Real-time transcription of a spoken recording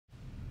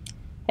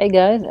Hey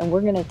guys, and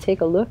we're gonna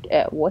take a look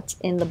at what's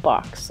in the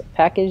box, a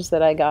package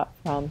that I got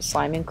from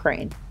Simon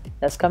Crane.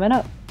 That's coming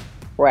up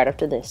right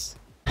after this.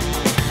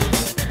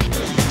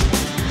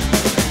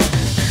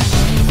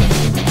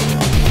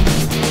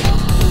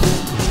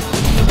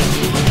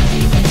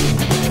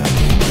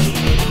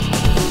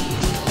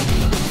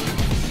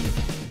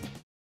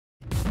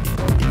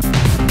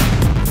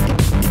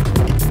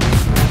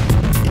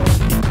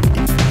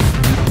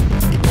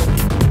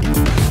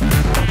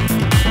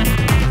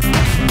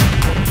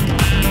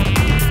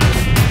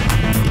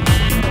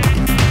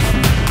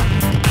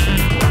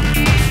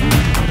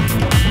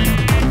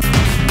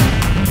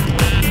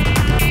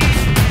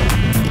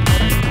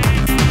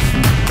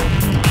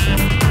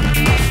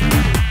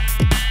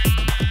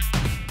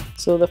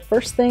 So the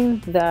first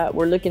thing that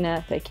we're looking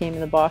at that came in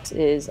the box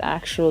is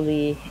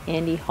actually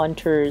Andy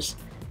Hunter's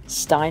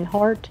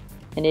Steinhardt,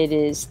 and it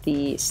is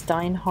the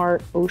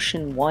Steinhardt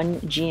Ocean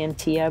 1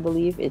 GMT, I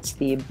believe. It's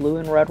the blue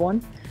and red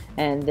one.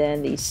 And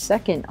then the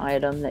second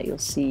item that you'll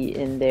see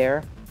in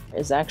there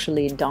is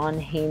actually Don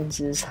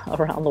Haynes's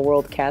Around the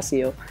World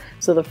Casio.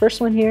 So the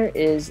first one here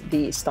is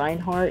the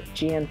Steinhardt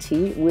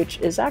GMT, which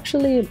is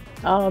actually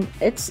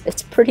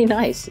it's pretty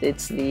nice.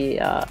 It's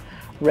the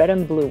red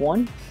and blue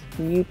one.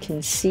 You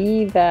can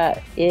see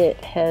that it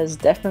has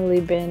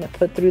definitely been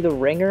put through the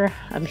ringer.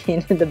 I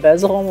mean, the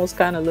bezel almost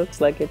kind of looks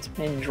like it's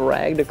been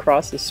dragged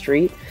across the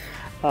street.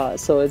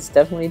 So it's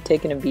definitely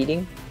taken a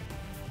beating.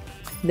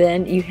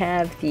 Then you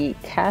have the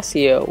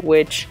Casio,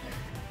 which,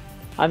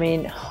 I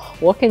mean,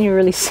 what can you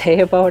really say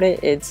about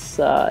it? It's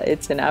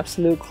an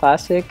absolute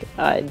classic.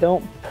 I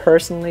don't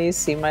personally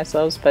see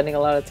myself spending a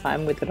lot of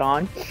time with it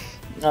on,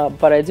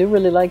 but I do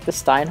really like the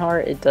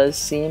Steinhardt. It does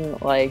seem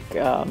like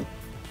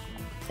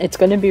it's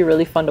going to be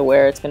really fun to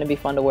wear. It's going to be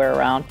fun to wear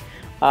around.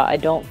 I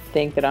don't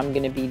think that I'm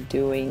going to be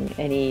doing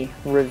any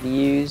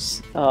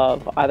reviews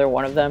of either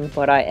one of them,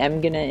 but I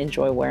am going to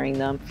enjoy wearing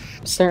them.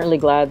 I'm certainly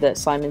glad that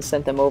Simon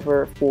sent them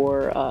over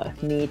for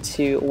me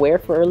to wear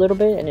for a little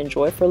bit and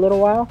enjoy for a little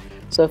while.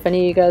 So if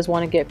any of you guys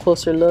want to get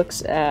closer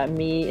looks at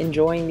me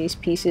enjoying these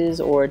pieces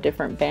or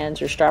different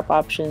bands or strap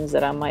options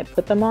that I might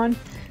put them on,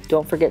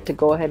 don't forget to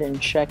go ahead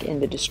and check in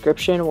the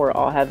description where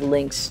I'll have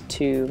links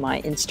to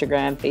my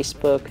Instagram,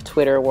 Facebook,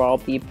 Twitter, where I'll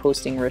be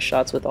posting wrist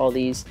shots with all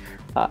these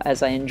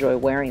as I enjoy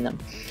wearing them.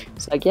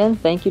 So again,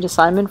 thank you to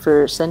Simon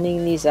for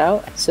sending these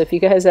out. So if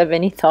you guys have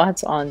any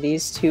thoughts on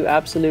these two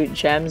absolute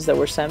gems that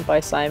were sent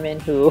by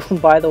Simon, who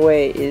by the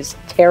way is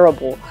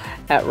terrible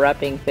at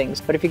wrapping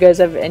things, but if you guys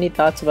have any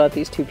thoughts about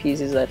these two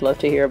pieces, I'd love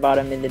to hear about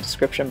them in the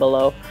description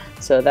below.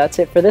 So that's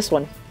it for this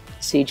one.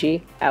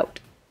 CG out.